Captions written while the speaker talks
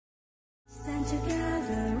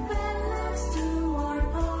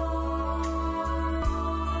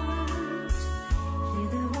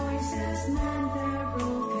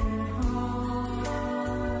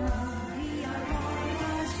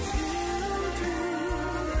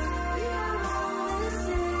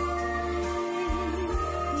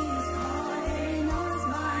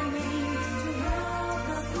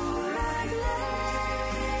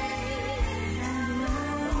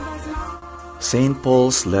St.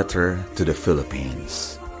 Paul's letter to the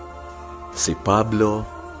Philippines. Si Pablo,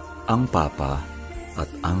 ang Papa at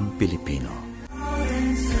ang Filipino.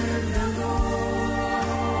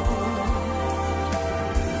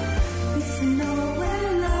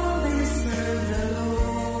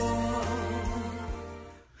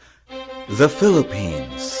 The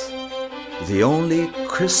Philippines, the only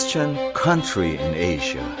Christian country in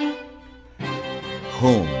Asia,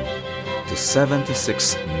 home to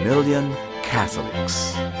 76 million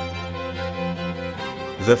Catholics.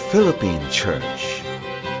 The Philippine Church,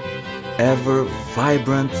 ever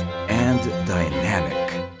vibrant and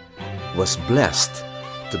dynamic, was blessed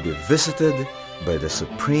to be visited by the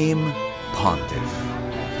Supreme Pontiff.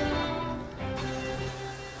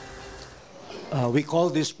 We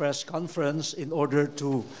call this press conference in order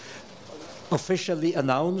to officially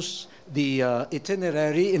announce the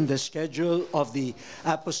itinerary in the schedule of the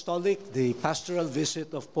pastoral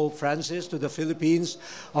visit of Pope Francis to the Philippines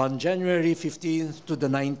on January 15th to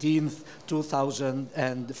the 19th,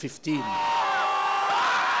 2015.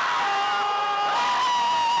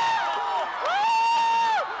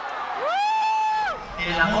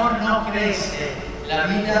 El amor no crece, la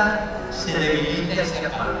vida se debilita y se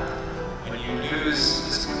apaga. When you lose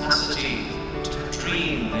this capacity to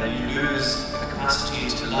dream, then you lose the capacity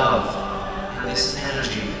to love, and this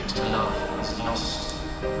energy to love is lost.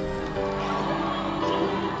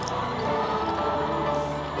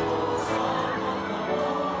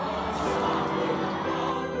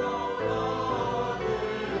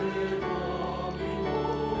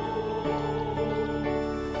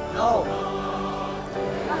 No.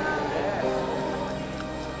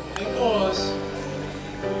 Because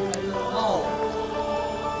no.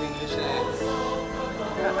 English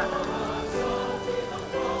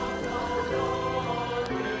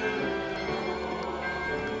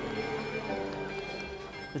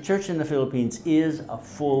The church in the Philippines is a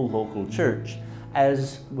full local church,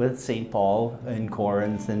 as with St. Paul in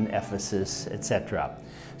Corinth and Ephesus, etc.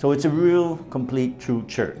 So it's a real, complete, true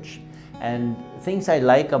church. And things I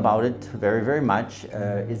like about it very, very much,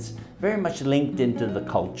 it's very much linked into the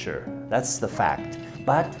culture. That's the fact.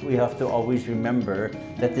 But we have to always remember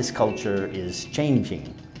that this culture is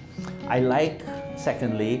changing. I like,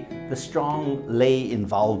 secondly, the strong lay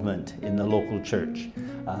involvement in the local church.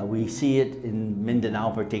 We see it in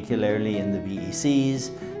Mindanao, particularly in the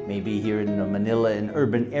BECs, maybe here in Manila in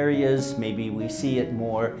urban areas. Maybe we see it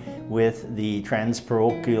more with the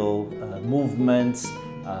trans-parochial movements,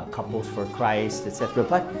 Couples for Christ, etc.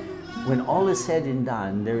 But when all is said and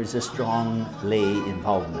done, there is a strong lay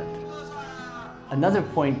involvement. Another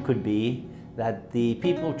point could be that the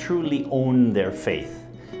people truly own their faith.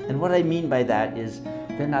 And what I mean by that is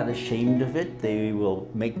they're not ashamed of it. They will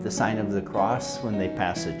make the sign of the cross when they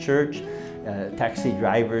pass a church. Taxi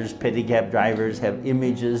drivers, pedicab drivers have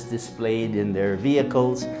images displayed in their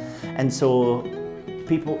vehicles. And so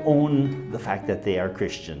people own the fact that they are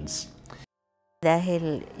Christians.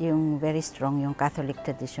 Dahil yung very strong yung Catholic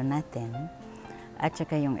tradition natin at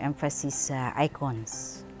saka yung emphasis sa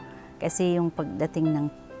icons. Kasi yung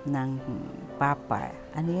pagdating ng Papa,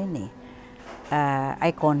 ano yun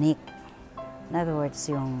iconic. In other words,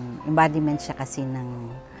 yung embodiment siya kasi ng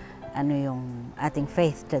ano yung ating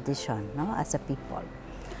faith tradition, no, as a people.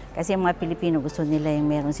 Kasi yung mga Pilipino gusto nila yung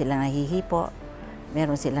meron silang nahihipo,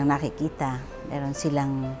 meron silang nakikita, meron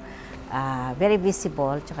silang very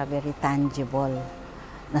visible tsaka very tangible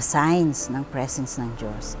na signs ng presence ng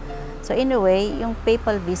Diyos. So in a way, yung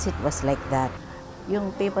papal visit was like that.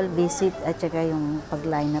 Yung papal visit at saka yung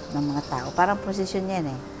pag-line up ng mga tao, parang procession yan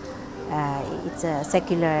it's a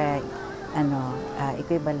secular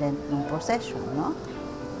equivalent ng procession, no?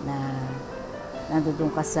 Na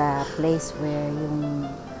nandoon ka sa place where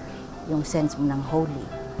yung sense mo ng holy.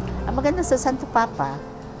 Ang maganda sa Santo Papa,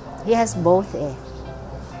 he has both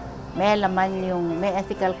May laman may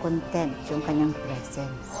ethical content yung kanyang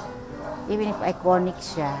presence. Even if iconic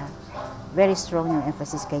siya, very strong yung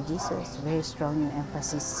emphasis kay Jesus, very strong yung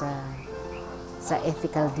emphasis sa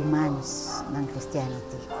ethical demands ng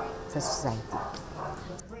Christianity sa society.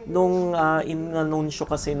 Nung inanunsyo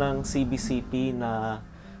kasi ng CBCP na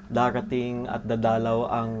darating at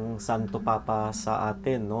dadalaw ang Santo Papa sa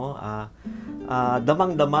atin, no?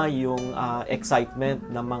 Damang-dama yung excitement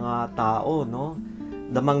ng mga tao, no?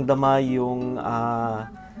 Damang-dama yung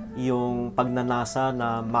pagnanasa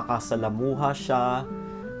na makasalamuha siya.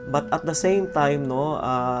 But at the same time, no,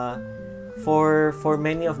 for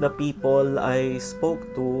many of the people I spoke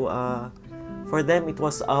to, for them it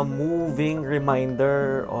was a moving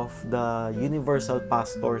reminder of the universal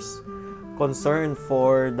pastor's concern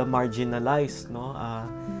for the marginalized, no?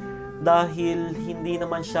 Dahil hindi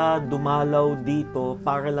naman siya dumalaw dito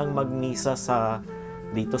para lang magmisa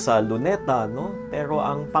dito sa Luneta, no? Pero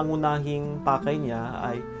ang pangunahing pakay niya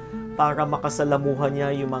ay para makasalamuhan niya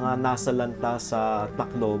yung mga nasalanta sa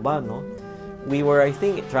Tacloban, no? We were, I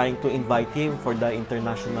think, trying to invite him for the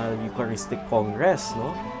International Eucharistic Congress,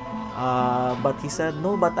 no? But he said,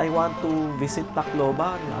 no, but I want to visit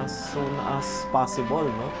Tacloban as soon as possible,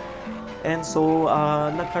 no? And so,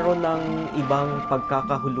 nagkaroon ng ibang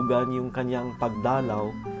pagkakahulugan yung kanyang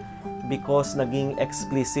pagdalaw because naging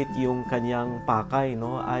explicit yung kanyang pakay,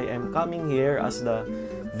 no? I am coming here as the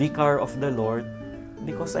vicar of the Lord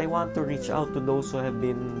because I want to reach out to those who have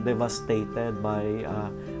been devastated by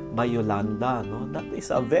Yolanda, no? That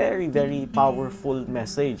is a very, very powerful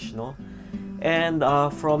message, no? And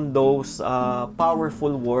from those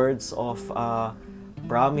powerful words of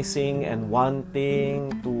promising and wanting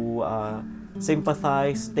to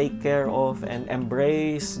sympathize, take care of, and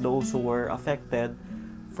embrace those who were affected,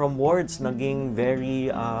 from words naging very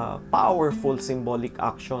powerful symbolic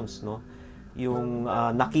actions, no? Yung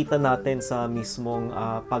nakita natin sa mismong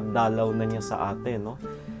pagdalaw na niya sa atin, no?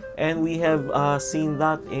 And we have seen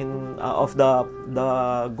that in of the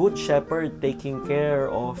good shepherd taking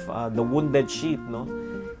care of the wounded sheep, no?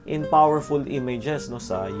 In powerful images, no,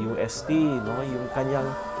 sa UST, no, yung kanyang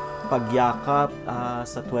pagyakap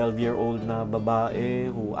sa 12-year-old na babae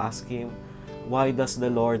who asked him, why does the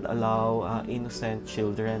Lord allow innocent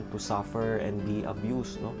children to suffer and be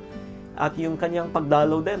abused, no? At yung kanyang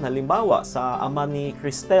pagdalaw din, halimbawa sa ama ni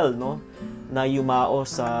Cristel, no, na yumao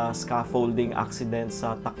sa scaffolding accident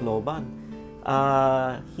sa Tacloban.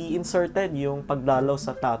 He inserted yung pagdalaw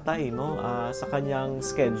sa tatay, no, sa kanyang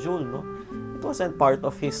schedule, no. It wasn't part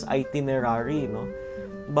of his itinerary, no.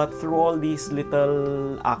 But through all these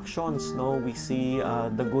little actions, no, we see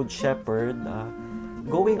the Good Shepherd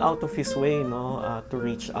going out of his way, no, to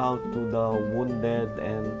reach out to the wounded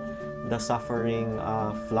and the suffering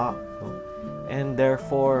flock, no. And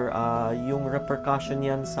therefore, yung repercussion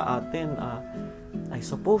yan sa atin, I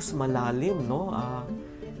suppose malalim, no.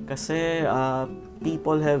 Kasi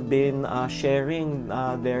people have been sharing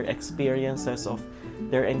their experiences of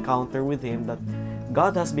their encounter with Him, that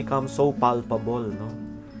God has become so palpable, no?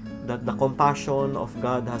 That the compassion of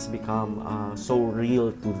God has become so real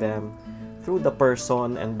to them through the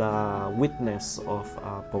person and the witness of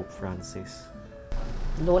Pope Francis.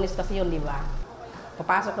 Lunes kasi yun, di ba?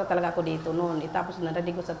 Papasok na talaga ako dito noon. Tapos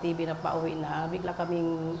narinig ko sa TV na pauwi na, bigla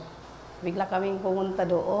kaming pumunta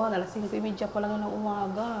doon. Alas 5:30 pa lang ng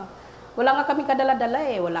umaga. Wala nga kaming kadala-dala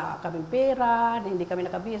eh. Wala kaming pera, hindi kami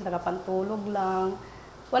nakabihis, nakapantulog lang.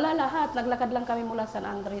 Wala lahat. Naglakad lang kami mula San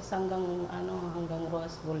Andres hanggang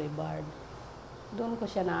Ross Boulevard. Doon ko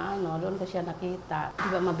siya nakita. Di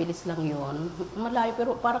ba mabilis lang yun? Malayo,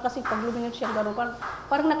 pero para kasi pag lumingon siya gano'n,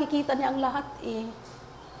 parang nakikita niya ang lahat eh.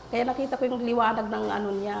 Kaya nakita ko yung liwanag ng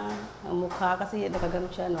niya, ang mukha, kasi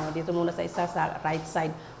nakagano'n siya, no? Dito muna sa isa, sa right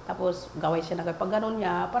side. Tapos gaway siya pag gano'n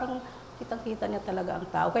niya, parang kitang-kita niya talaga ang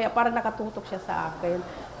tao. Kaya parang nakatutok siya sa akin.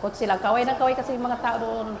 Kutsi lang, kaway ng kaway kasi yung mga tao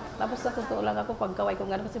doon. Tapos sa totoo lang ako, pag kaway ko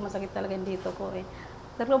gano'n, kasi masakit talaga yung dito ko eh.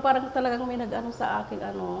 Pero parang talagang may nag-ano sa akin,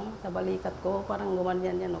 sa balikat ko, parang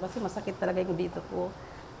gumanyan yan, no? Kasi masakit talaga yung dito ko.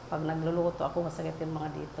 Pag nagluluto ako, masakit yung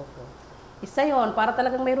mga dito ko. Isa yon, para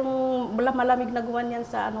talagang mayroong malamig na gumanyan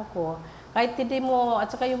sa ko. Kahit hindi mo, at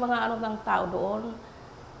saka yung mga ng tao doon,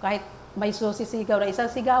 kahit may susisigaw na isang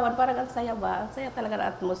sigawan, parang ang saya ba? Ang saya talaga ng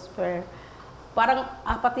atmosphere. Parang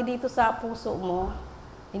pati dito sa puso mo,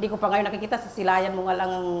 hindi ko pa ngayon nakikita, sasilayan mo nga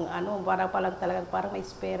lang parang may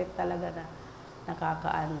spirit talaga na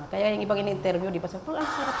nakakaano. Kaya yung ibang in-interview, di ba, parang ang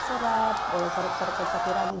sarap-sarap, o sarap-sarap ang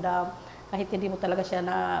pakiramdam. Kahit hindi mo talaga siya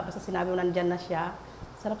basta sinabi mo nandyan na siya,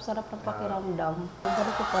 sarap-sarap ng pakiramdam.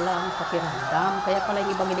 Ganito pala ang pakiramdam. Kaya pala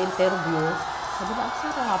yung ibang in-interview, sabi na, ang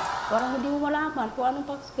sarap. Parang hindi mo malaman kung anong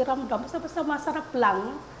pakiramdam. Basta masarap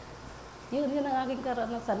lang. Yun ang aking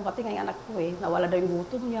karanasan. Pati nga yung anak ko nawala daw yung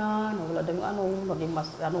gutom niya, nawala daw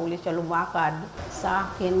yung ulit siya lumakad. Sa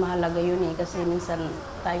akin, mahalaga yun kasi minsan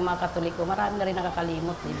tayong mga Katoliko, marami na rin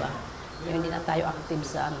nakakalimot, di ba? Yung hindi na tayo active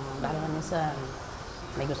sa dahil minsan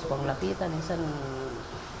may gusto pang lapitan, minsan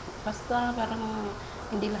Basta parang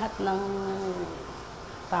hindi lahat ng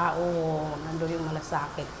tao nandun yung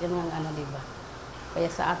malasakit. Yun ang ano, di ba? Kaya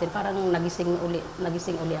sa atin, parang nagising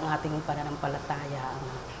uli ang ating pananampalataya.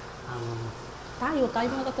 Tayo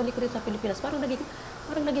mga Katoliko rin sa Pilipinas, parang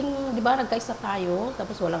naging, di ba, nagkaisa tayo,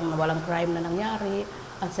 tapos walang crime na nangyari,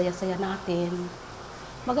 ang saya-saya natin.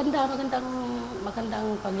 Magandang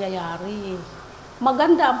pangyayari.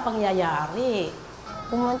 Maganda ang pangyayari.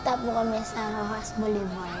 Pumunta po kami sa Rojas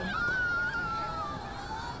Boulevard.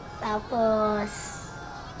 Tapos,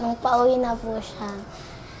 nung pauwi na po siya,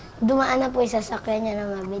 dumaan na po yung sasakyan niya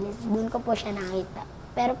na mabilis. Doon ko po siya nakita.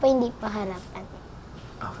 Pero po hindi pa harapan.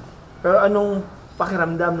 Okay. Pero anong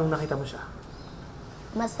pakiramdam nung nakita mo siya?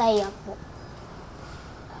 Masaya po.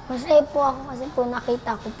 Masaya po ako kasi po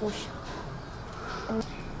nakita ko po siya.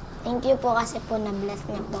 Thank you po kasi po na-bless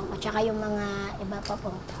niya po ako. Tsaka yung mga iba pa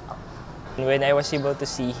pong tao. When I was able to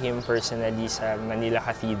see him personally sa Manila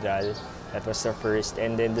Cathedral, that was the first,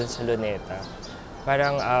 and then dun sa Luneta,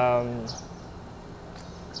 parang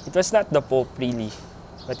it was not the Pope really,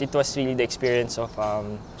 but it was really the experience of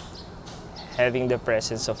having the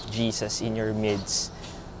presence of Jesus in your midst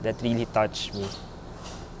that really touched me.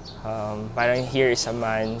 Parang here is a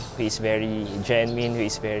man who is very genuine, who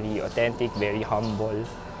is very authentic, very humble.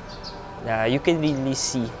 You can really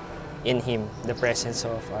see in him the presence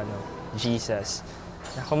of Jesus.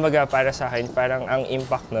 Kumbaga para sa akin, parang ang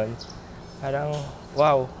impact nun, parang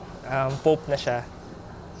wow, Pope na siya.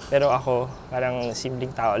 Pero ako, parang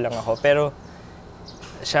simpleng tao lang ako. Pero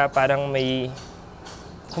siya parang may,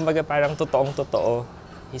 kumbaga parang totoong-totoo.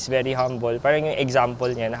 He's very humble. Parang yung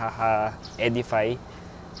example niya nakaka-edify.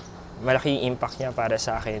 Malaking impact niya para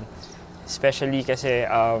sa akin. Especially kasi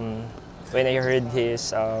when I heard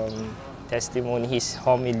his testimony, his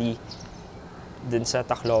homily dun sa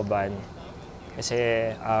Tacloban. Kasi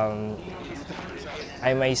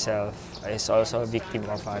I myself is also a victim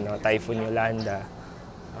of Typhoon Yolanda.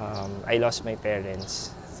 I lost my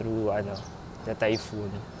parents through the typhoon.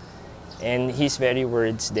 And his very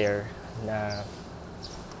words there na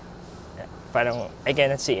parang I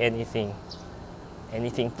cannot say anything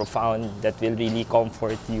profound that will really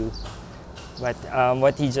comfort you. But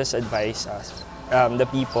what he just advised us, the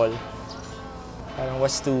people,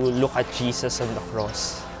 was to look at Jesus on the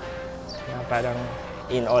cross. Parang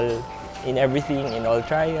in everything, in all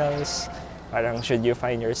trials, parang should you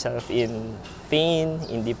find yourself in pain,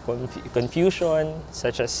 in deep confusion,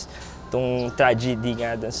 such as tong tragedy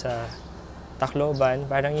nga dun sa Tacloban,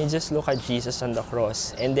 parang you just look at Jesus on the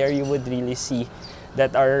cross, and there you would really see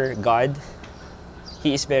that our God,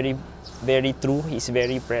 He is very, very true, He is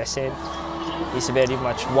very present, He's very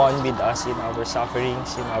much one with us in our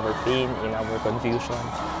sufferings, in our pain, in our confusion,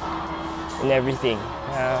 in everything.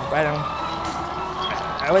 Parang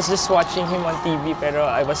I was just watching him on TV, pero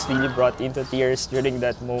I was really brought into tears during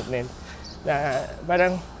that moment.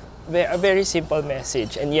 Parang a very simple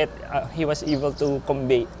message, and yet he was able to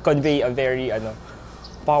convey a very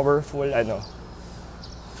powerful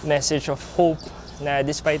message of hope. Na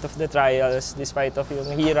despite of the trials, despite of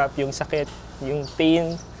yung hirap, yung sakit, yung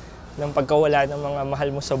pain ng pagkawala ng mga mahal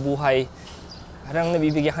mo sa buhay, parang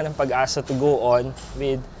nabibigyan ka ng pag-asa to go on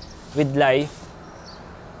with life.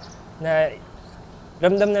 Na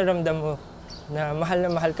ramdam mo na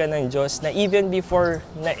mahal ka ng Diyos, na even before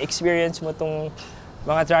na-experience mo tong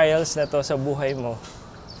mga trials na to sa buhay mo,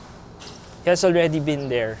 He has already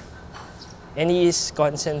been there. And He is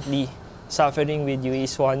constantly suffering with you, He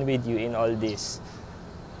is one with you in all this.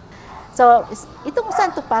 So, itong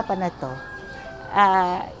Santo Papa na to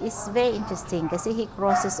is very interesting kasi he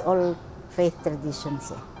crosses all faith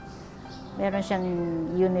traditions. Meron siyang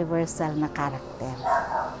universal na character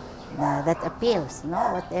na that appeals,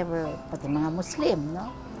 no? Whatever, pati mga Muslim,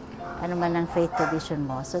 no? Ano man ang faith tradition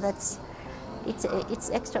mo. So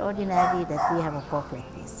it's extraordinary that we have a Pope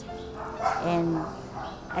like this. And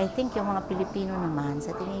I think yung mga Filipino naman,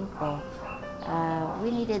 sa tingin ko,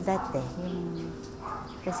 we needed that day.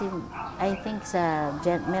 Kasi I think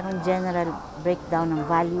meron general breakdown ng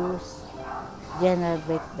values, general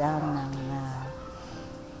breakdown ng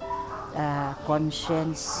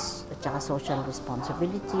conscience at saka social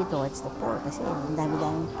responsibility towards the poor. Kasi ang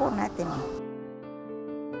dami-daming poor natin.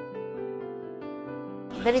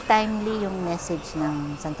 Very timely yung message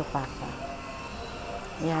ng Santo Papa.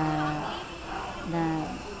 Na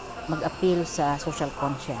mag-appeal sa social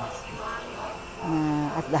conscience.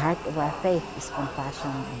 At the heart of our faith is compassion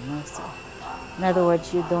and mercy. In other words,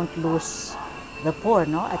 you don't lose the poor,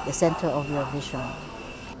 no, at the center of your vision.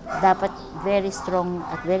 Dapat very strong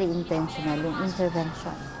at very intentional yung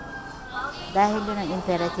intervention. Dahil yun ang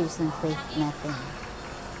imperatives ng faith natin.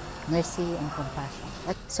 Mercy and compassion.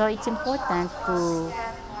 So it's important to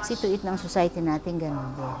see to it ng society natin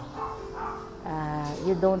ganun din.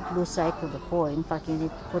 You don't lose sight of the poor. In fact, you need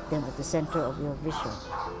to put them at the center of your vision.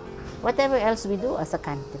 Whatever else we do as a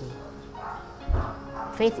country,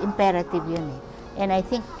 faith imperative yun eh. And I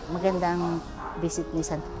think magandang visit ni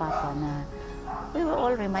Santo Papa na we were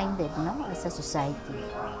all reminded, no, as a society,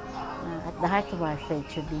 at the heart of our faith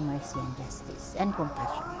should be mercy and justice and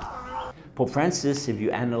compassion. Pope Francis, if you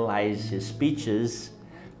analyze his speeches,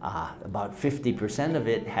 about 50% of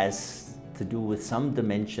it has to do with some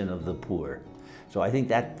dimension of the poor. So I think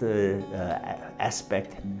that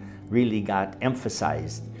aspect really got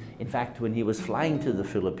emphasized. In fact, when he was flying to the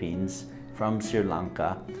Philippines from Sri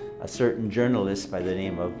Lanka, a certain journalist by the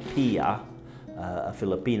name of Pia, a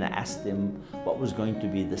Filipina, asked him what was going to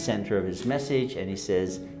be the center of his message, and he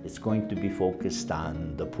says it's going to be focused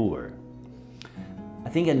on the poor. I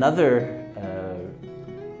think another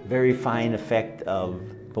very fine effect of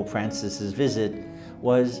Pope Francis's visit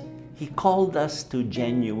was he called us to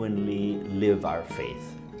genuinely live our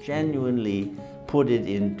faith, genuinely put it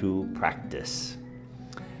into practice.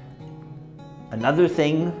 Another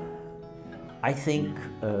thing, I think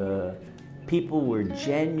people were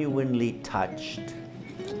genuinely touched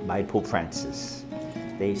by Pope Francis.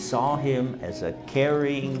 They saw him as a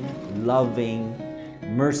caring, loving,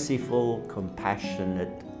 merciful,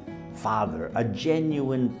 compassionate father, a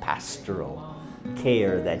genuine pastoral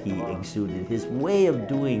care that he exuded. His way of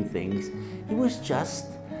doing things, he was just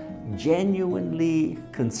genuinely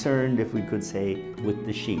concerned, if we could say, with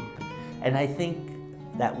the sheep. And I think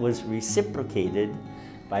that was reciprocated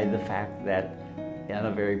by the fact that in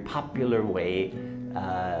a very popular way,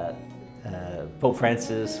 Pope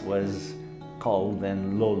Francis was called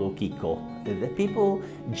then Lolo Kiko. The people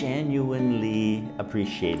genuinely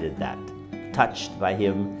appreciated that, touched by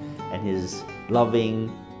him and his loving,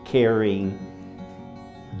 caring,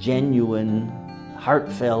 genuine,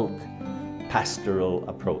 heartfelt, pastoral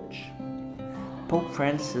approach. Pope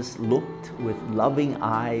Francis looked with loving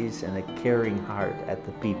eyes and a caring heart at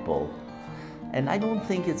the people. And I don't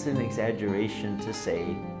think it's an exaggeration to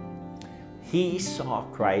say he saw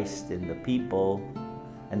Christ in the people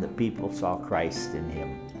and the people saw Christ in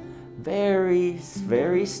him. Very,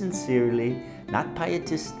 very sincerely, not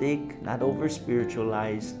pietistic, not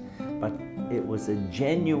over-spiritualized, but it was a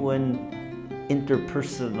genuine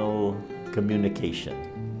interpersonal communication.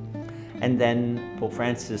 And then Pope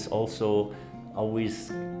Francis also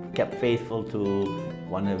always kept faithful to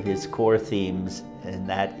one of his core themes, and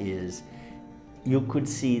that is, you could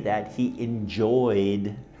see that he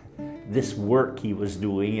enjoyed this work he was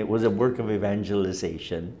doing. It was a work of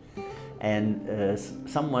evangelization. And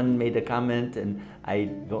someone made a comment, and I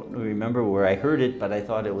don't remember where I heard it, but I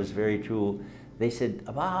thought it was very true. They said,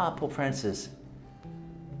 "Aba, Pope Francis,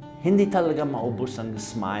 hindi talaga maubos ang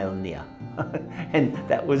smile niya." And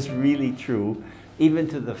that was really true, even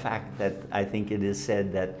to the fact that I think it is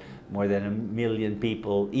said that more than 1 million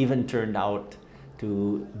people even turned out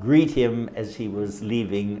to greet him as he was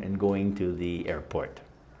leaving and going to the airport.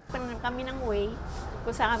 Kami ng way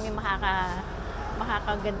kung saan kami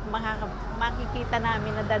makikita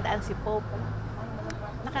namin na dadaan si Pope.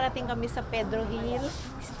 Nakarating kami sa Pedro Hill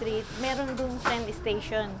Street. Meron doon train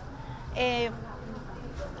station.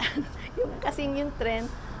 Yung tren,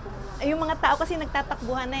 yung mga tao kasi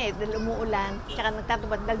nagtatakbuhan na dahil umuulan, tsaka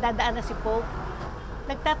dadaan na si Pope.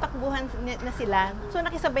 Nagtatakbuhan na sila. So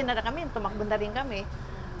nakisabay na kami, tumakbo na rin kami.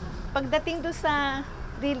 Pagdating doon sa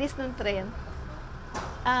release ng tren,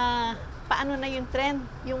 paano na yung tren?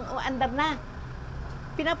 Yung andar na.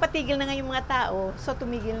 Pinapatigil na nga yung mga tao, so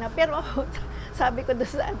tumigil na. Pero sabi ko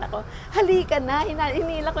doon sa anak ko, halika na,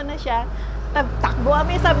 hinila ko na siya. Takbo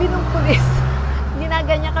kami, sabi nung pulis.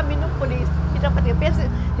 Ginaganya kami nung pulis. Pinapatigil. Pero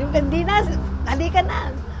yung hindi na, halika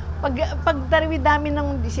na. Pag tarawid namin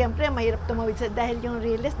ng Disyembre, mahirap tumawid dahil yung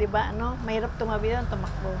release, di ba? Mahirap tumawid ang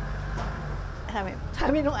tumakbo.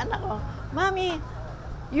 Sabi nung anak ko, Mami,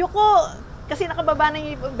 yuko, kasi nakababa na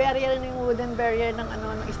yung barrier, yung wooden barrier ng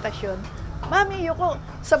istasyon. Mami, yuko,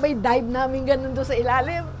 sabay dive namin ganun doon sa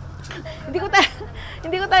ilalim. hindi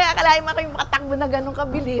ko tayo akalain makatakbo na ganun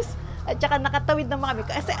kabilis. At saka nakatawid naman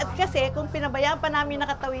kami. Kasi kung pinabayaan pa namin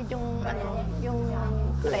nakatawid yung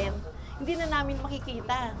tren, hindi na namin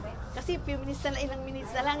makikita. Kasi ilang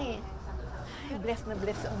minutes na lang eh. Ay, blessed na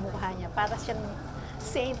blessed ang mukha niya. Para siyang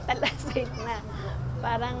saint na.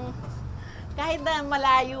 Parang kahit na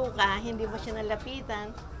malayo ka, hindi mo siya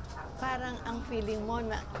nalapitan, parang ang feeling mo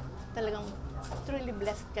na talagang truly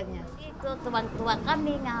blessed ka niya. Tuwang-tuwa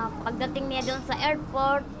kami nga pagdating niya doon sa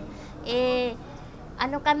airport,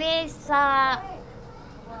 kami sa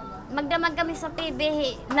magdamag kami sa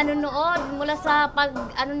TV, nanonood mula sa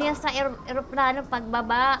ano niya sa eroplano,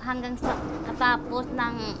 pagbaba hanggang sa katapos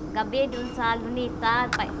ng gabi doon sa Lunita.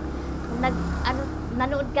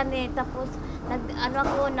 Nanood kami, tapos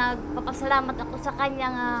nagpapasalamat ako sa kanya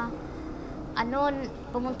nga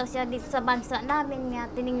pumunta siya dito sa bansa namin, nga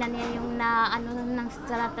tiningnan niya yung ng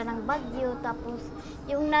salata ng bagyo, tapos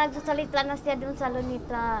yung nagsasalita na siya doon sa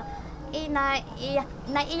Lunita,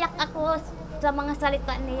 naiyak ako sa mga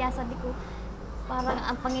salita niya. Sabi ko, parang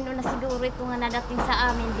ang Panginoon na siguro ito nga nadating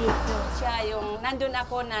sa amin dito. Siya yung nandun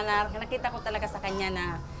ako nakita ko talaga sa kanya na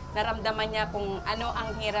naramdaman niya kung ano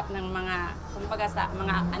ang hirap ng kumbaga sa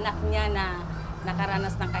mga anak niya na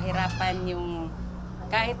nakaranas ng kahirapan, yung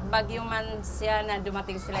kahit bagyo man siya na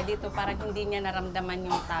dumating sila dito, parang hindi niya naramdaman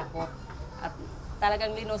yung takot. At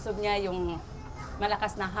talagang linusob niya yung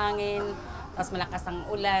malakas na hangin, tapos malakas ang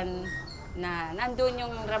ulan, na nandun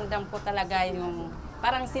yung ramdam ko talaga, yung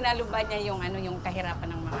parang sinaluban niya yung kahirapan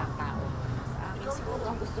ng mga tao. Sa akin siguro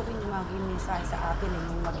ang gusto rin yung maging mensahe sa atin ay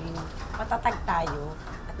yung maging matatag tayo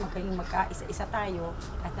at maging magkaisa-isa tayo,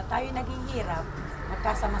 at na tayo naghihirap,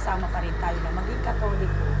 magkasama-sama pa rin tayo na maging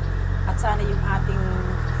Katoliko, at sana yung ating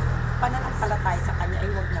pananampalataya sa Kanya ay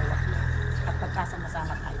huwag na at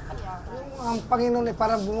magkasama-sama tayo. Ang Panginoon ay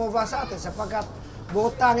parang bumaba sa atin sapagkat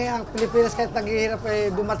buot tangi ang Pilipinas kahit naghihirap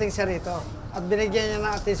ay dumating siya rito at binigyan niya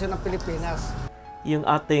ng atensyon ng Pilipinas. Yung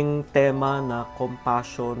ating tema na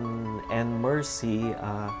compassion and mercy,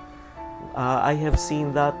 I have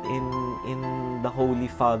seen that in the Holy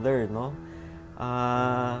Father, no?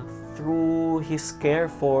 Through his care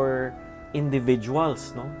for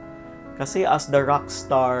individuals, no? Kasi as the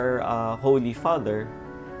rockstar Holy Father,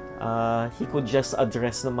 he could just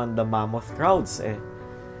address naman the mammoth crowds, eh.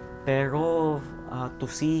 Pero to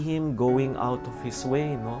see him going out of his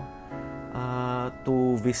way, no?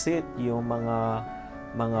 To visit yung mga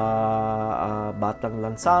batang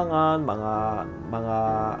lansangan, mga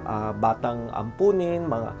batang ampunin,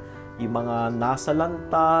 yung mga nasa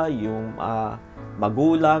lanta, yung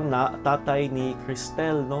magulang na tatay ni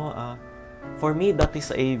Cristel, no? For me, that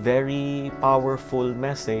is a very powerful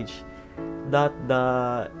message that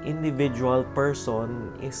the individual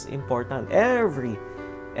person is important. Every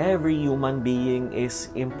human being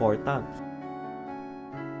is important.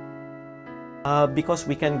 Because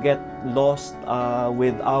we can get lost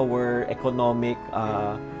with our economic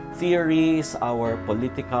theories, our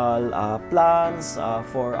political plans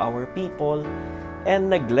for our people,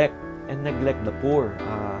 and neglect the poor.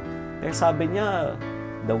 Kaya sabi niya,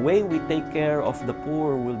 the way we take care of the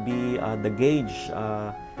poor will be the gauge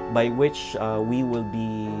by which we will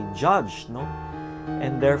be judged, no?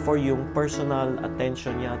 And therefore, yung personal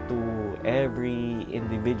attention niya to every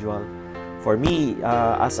individual, for me,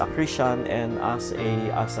 as a Christian and as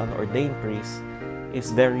an ordained priest,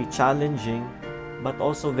 is very challenging, but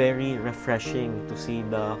also very refreshing to see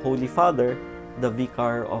the Holy Father, the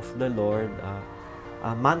Vicar of the Lord,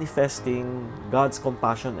 manifesting God's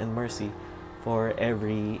compassion and mercy for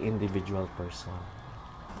every individual person.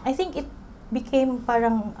 I think it became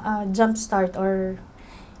parang jump start or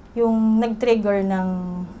yung nag-trigger ng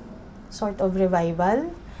sort of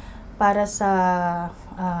revival para sa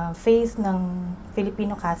faith ng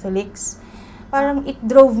Filipino Catholics. Parang it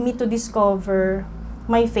drove me to discover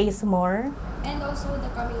my faith more. And also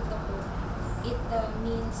the coming of the Pope. It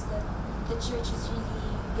means that the Church is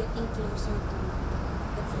really getting closer to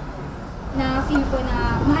the people. Na feel ko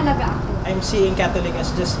na mahalaga ako. I'm seeing Catholic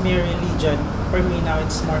as just mere religion. For me now,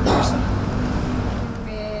 it's more personal.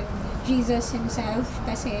 With Jesus himself,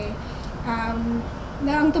 kasi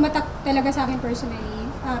na ang tumatak talaga sa akin personally,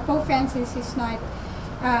 Pope Francis is not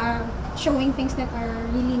showing things that are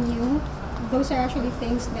really new. Those are actually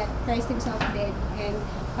things that Christ himself did. And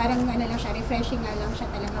parang lang siya, refreshing nga lang siya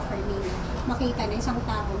talaga for me na makita na isang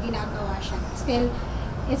tao, ginagawa siya.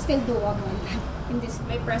 It's still doable in this.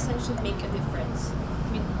 My presence should make a difference. I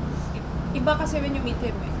mean, iba kasi when you meet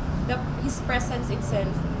him, his presence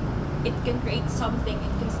itself, it can create something,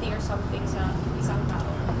 it can steer something sa isang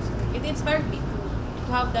tao. So it inspired me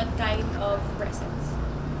to have that kind of presence.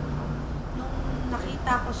 Nung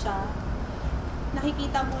nakita ko siya,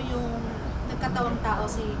 nakikita mo yung nagkatawang tao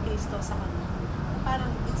si Cristo sa kanya.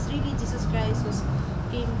 Parang it's really Jesus Christ who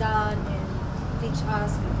came down and teach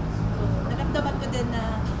us. So, naramdaman ko din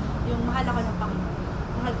na yung mahal ako ng Panginoon.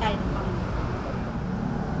 Mahal tayo ng Panginoon.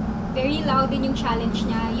 Very loud din yung challenge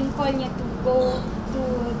niya. Yung call niya to go to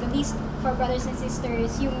the least for brothers and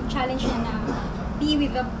sisters. Yung challenge niya na be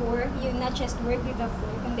with the poor. Yung not just work with the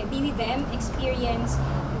poor, kundi be with them, experience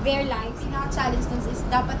their lives. Pinaka-challenge dun is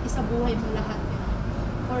dapat isabuhay mo lahat.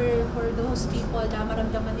 For those people na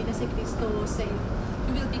maramdaman nila si Cristo sa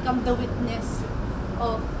we will become the witness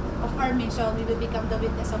of our mission. We will become the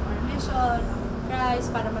witness of our mission, of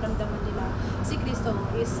Christ, para maramdaman nila si Kristo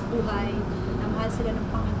is buhay, na mahal sila ng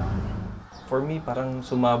Panginoon. For me, parang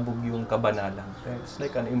sumabog yung kabanalan. It's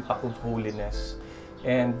like an impact of holiness.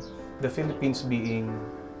 And the Philippines being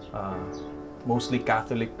mostly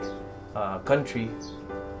Catholic country,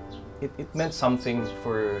 it meant something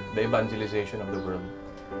for the evangelization of the world.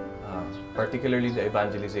 Particularly the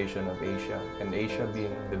evangelization of Asia. And Asia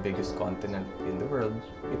being the biggest continent in the world,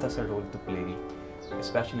 it has a role to play.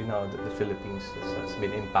 Especially now that the Philippines has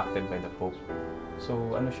been impacted by the Pope.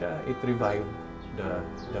 So ano siya, it revived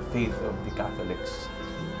the faith of the Catholics.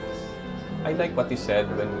 I like what he said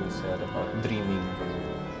when he said about dreaming.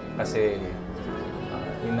 Kasi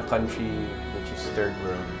in a country which is third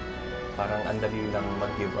world, parang andali lang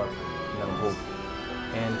mag-give up ng hope.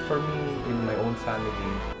 And for me, in my own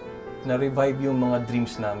family, na-revive yung mga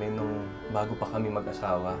dreams namin nung bago pa kami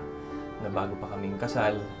mag-asawa, na bago pa kaming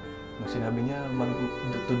kasal. Nung sinabi niya,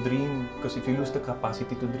 to dream, because if you lose the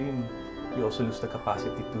capacity to dream, you also lose the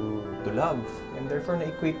capacity to love. And therefore,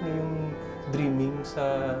 na-equate niya yung dreaming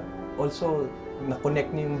sa, also, na-connect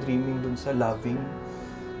niya yung dreaming dun sa loving.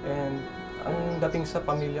 And ang dating sa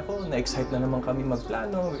pamilya ko, na-excite na naman kami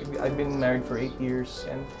magplano. I've been married for 8 years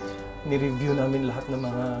and ni-review namin lahat ng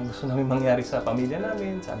mga gusto namin mangyari sa pamilya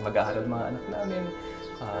namin, saan mag-aaral mga anak namin,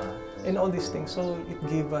 and all these things. So it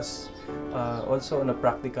gave us also on a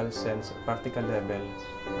practical sense, practical level,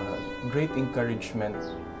 great encouragement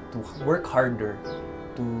to work harder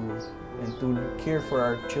and to care for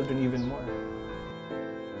our children even more.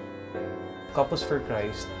 Couples for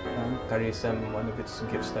Christ, charism, one of its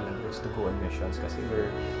gifts talaga is to go on missions kasi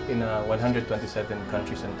we're in 127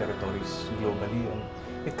 countries and territories globally, and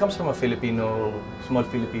it comes from a small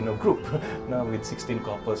Filipino group now with 16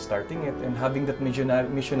 couples starting it, and having that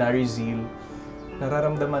missionary zeal.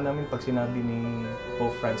 Nararamdaman namin pag sinabi ni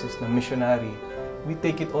Pope Francis na missionary, we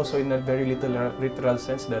take it also in a very literal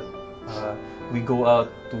sense that we go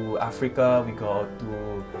out to Africa, we go out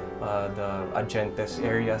to the adjacent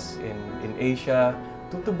areas in Asia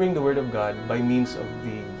to bring the Word of God by means of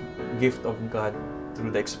the gift of God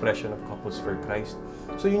through the expression of Couples for Christ.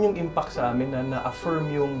 So yun yung impact sa amin na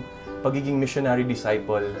na-affirm yung pagiging missionary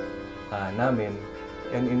disciple namin.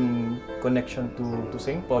 And in connection to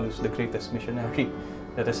St. Paul, who's the greatest missionary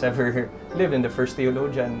that has ever lived and the first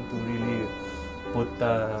theologian to really put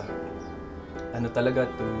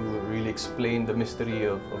to really explain the mystery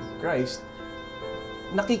of Christ.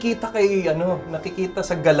 Nakikita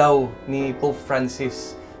sa galaw ni Pope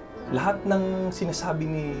Francis lahat ng sinasabi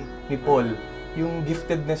ni Paul, yung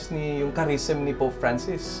giftedness yung charism ni Pope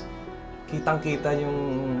Francis. Kitang-kita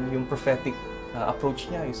yung prophetic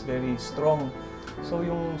approach niya is very strong. So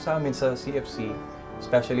yung sa amin sa CFC,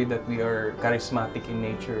 especially that we are charismatic in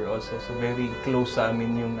nature also, so very close sa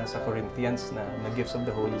amin yung nasa Corinthians na gifts of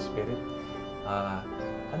the Holy Spirit.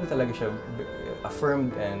 Talaga siya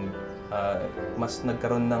affirmed and mas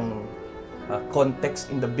nagkaroon ng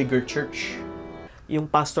context in the bigger church. Yung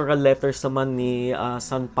pastoral letters naman ni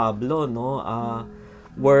San Pablo, no,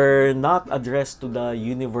 were not addressed to the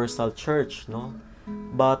universal church, no,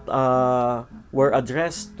 but were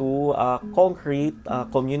addressed to concrete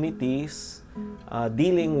communities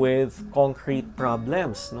dealing with concrete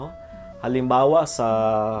problems, no. Halimbawa sa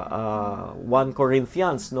 1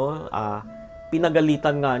 Corinthians, no,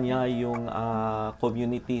 pinagalitan nga niya yung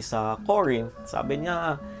community sa Corinth. Sabi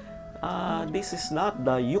niya, this is not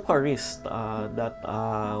the Eucharist that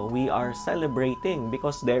we are celebrating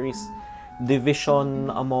because there is division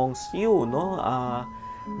amongst you, no?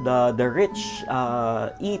 The rich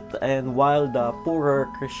eat, and while the poorer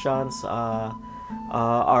Christians are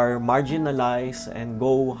marginalized and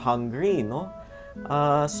go hungry, no?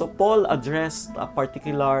 So Paul addressed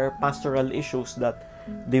particular pastoral issues that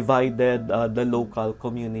divided the local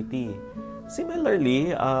community.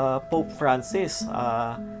 Similarly, Pope Francis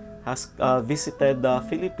has visited the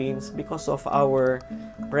Philippines because of our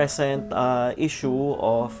present issue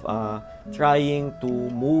of trying to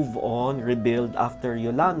move on, rebuild after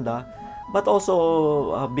Yolanda, but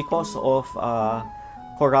also because of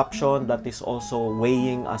corruption that is also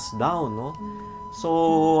weighing us down, no?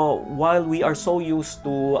 So while we are so used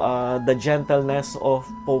to the gentleness of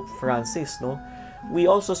Pope Francis, no, we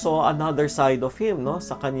also saw another side of him, no,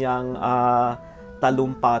 sa kanyang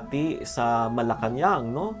talumpati sa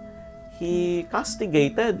Malacanang, no. He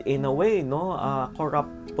castigated in a way, no,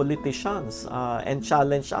 corrupt politicians and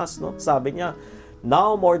challenged us, no. Sabi niya,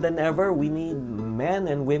 now more than ever we need men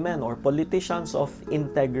and women or politicians of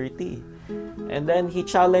integrity. And then he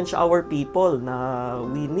challenged our people na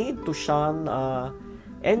we need to shun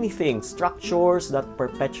anything, structures that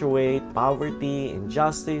perpetuate poverty,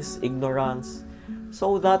 injustice, ignorance,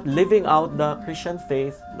 so that living out the Christian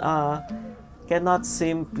faith cannot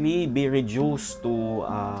simply be reduced to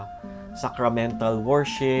sacramental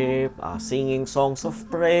worship, singing songs of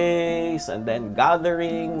praise, and then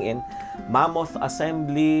gathering in mammoth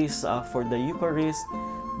assemblies for the Eucharist.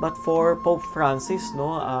 But for Pope Francis,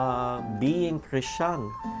 being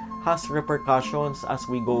Christian has repercussions as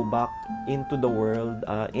we go back into the world,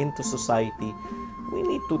 into society. We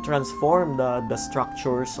need to transform the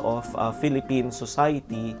structures of Philippine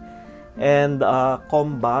society and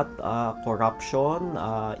combat corruption,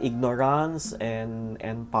 ignorance,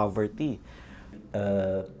 and poverty.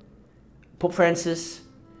 Pope Francis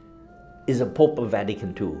is a Pope of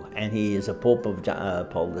Vatican II, and he is a Pope of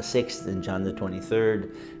Paul VI and John the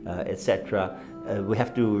 23rd, etc. We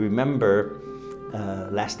have to remember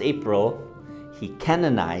last April he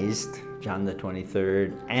canonized John the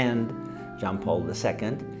 23rd and John Paul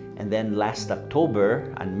II, and then last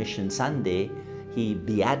October on Mission Sunday he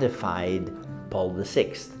beatified Paul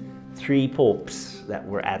VI. 3 popes that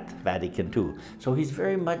were at Vatican II. So he's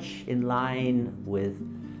very much in line with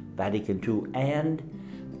Vatican II, and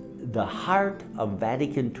the heart of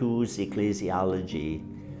Vatican II's ecclesiology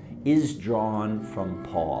is drawn from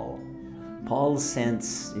Paul. Paul's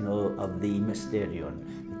sense, of the mysterion.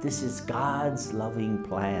 This is God's loving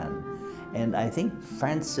plan. And I think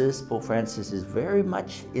Pope Francis is very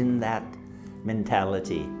much in that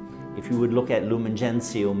mentality. If you would look at Lumen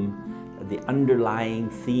Gentium, the underlying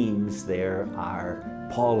themes there are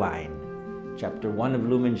Pauline. Chapter 1 of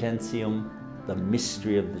Lumen Gentium, the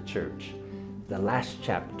mystery of the Church. The last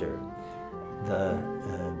chapter, the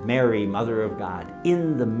Mary, Mother of God,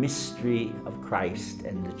 in the mystery of Christ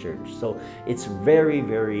and the Church. So it's very,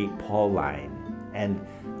 very Pauline, and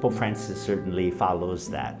Pope Francis certainly follows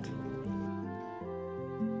that.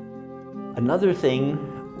 Another thing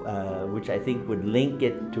which I think would link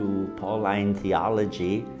it to Pauline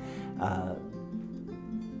theology,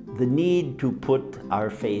 the need to put our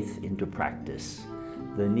faith into practice,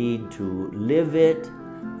 the need to live it,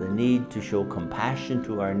 the need to show compassion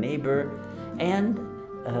to our neighbor, and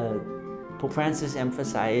Pope Francis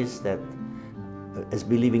emphasized that as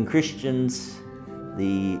believing Christians,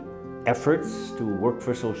 the efforts to work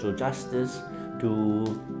for social justice,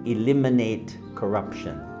 to eliminate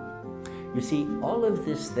corruption. You see, all of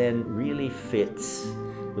this then really fits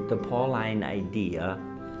with the Pauline idea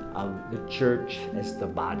of the Church as the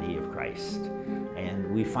body of Christ. And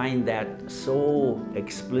we find that so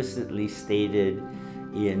explicitly stated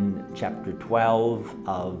in chapter 12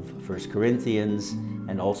 of 1 Corinthians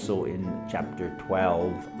and also in chapter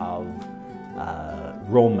 12 of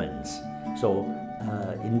Romans. So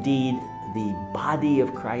indeed, the body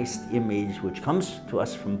of Christ image, which comes to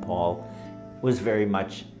us from Paul, was very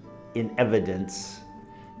much in evidence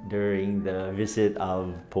during the visit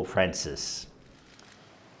of Pope Francis.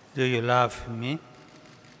 Do you love me?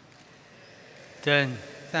 Then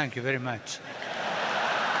thank you very much.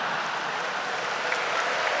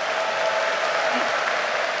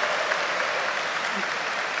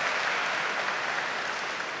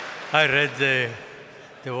 I read the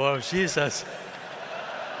word of Jesus.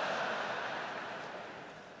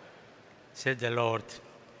 Said the Lord,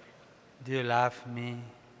 do you love me?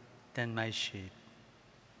 Then my sheep.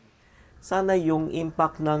 Sana yung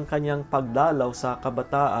impact ng kanyang pagdalaw sa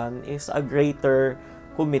kabataan is a greater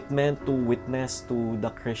commitment to witness to the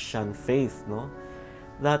Christian faith, no?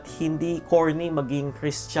 That hindi corny maging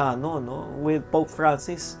Kristiyano, no? With Pope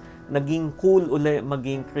Francis, naging cool uli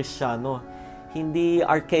maging Kristiyano. Hindi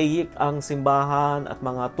archaic ang simbahan at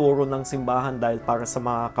mga turo ng simbahan dahil para sa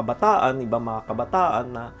mga kabataan, ibang mga kabataan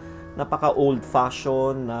na napaka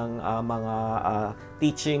old-fashioned ng mga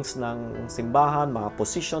teachings ng simbahan, mga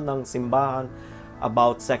position ng simbahan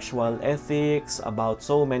about sexual ethics, about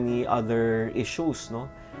so many other issues, no?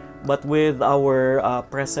 But with our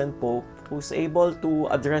present Pope, who's able to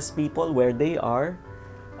address people where they are,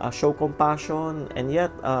 show compassion, and yet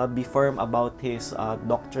be firm about his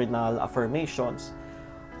doctrinal affirmations,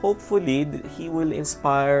 hopefully he will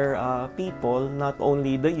inspire people, not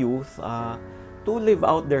only the youth, to live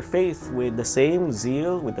out their faith with the same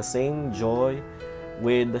zeal, with the same joy,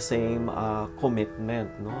 with the same commitment,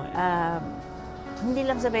 no? Hindi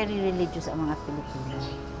lang sa very religious ang mga Pilipino.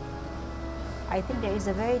 I think there is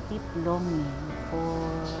a very deep longing for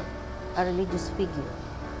a religious figure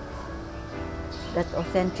that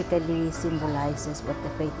authentically symbolizes what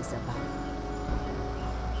the faith is about.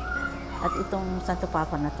 At itong Santo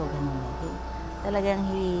Papa na to, talagang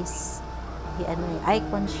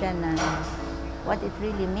icon siya na what it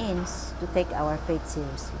really means to take our faith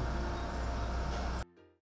seriously.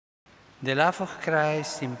 The love of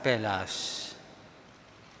Christ impels us.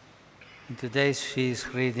 In today's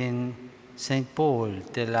feast reading, St. Paul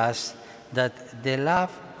tells us that the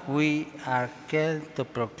love we are called to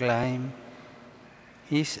proclaim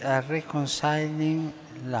is a reconciling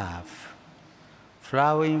love,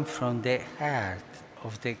 flowing from the heart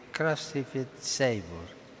of the crucified Savior.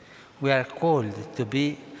 We are called to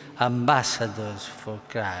be ambassadors for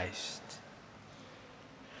Christ.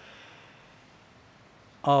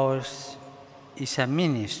 Ours is a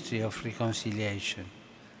ministry of reconciliation.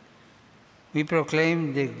 We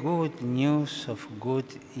proclaim the good news of good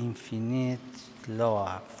infinite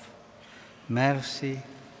love, mercy,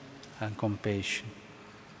 and compassion.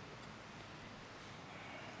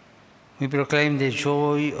 We proclaim the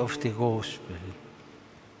joy of the gospel.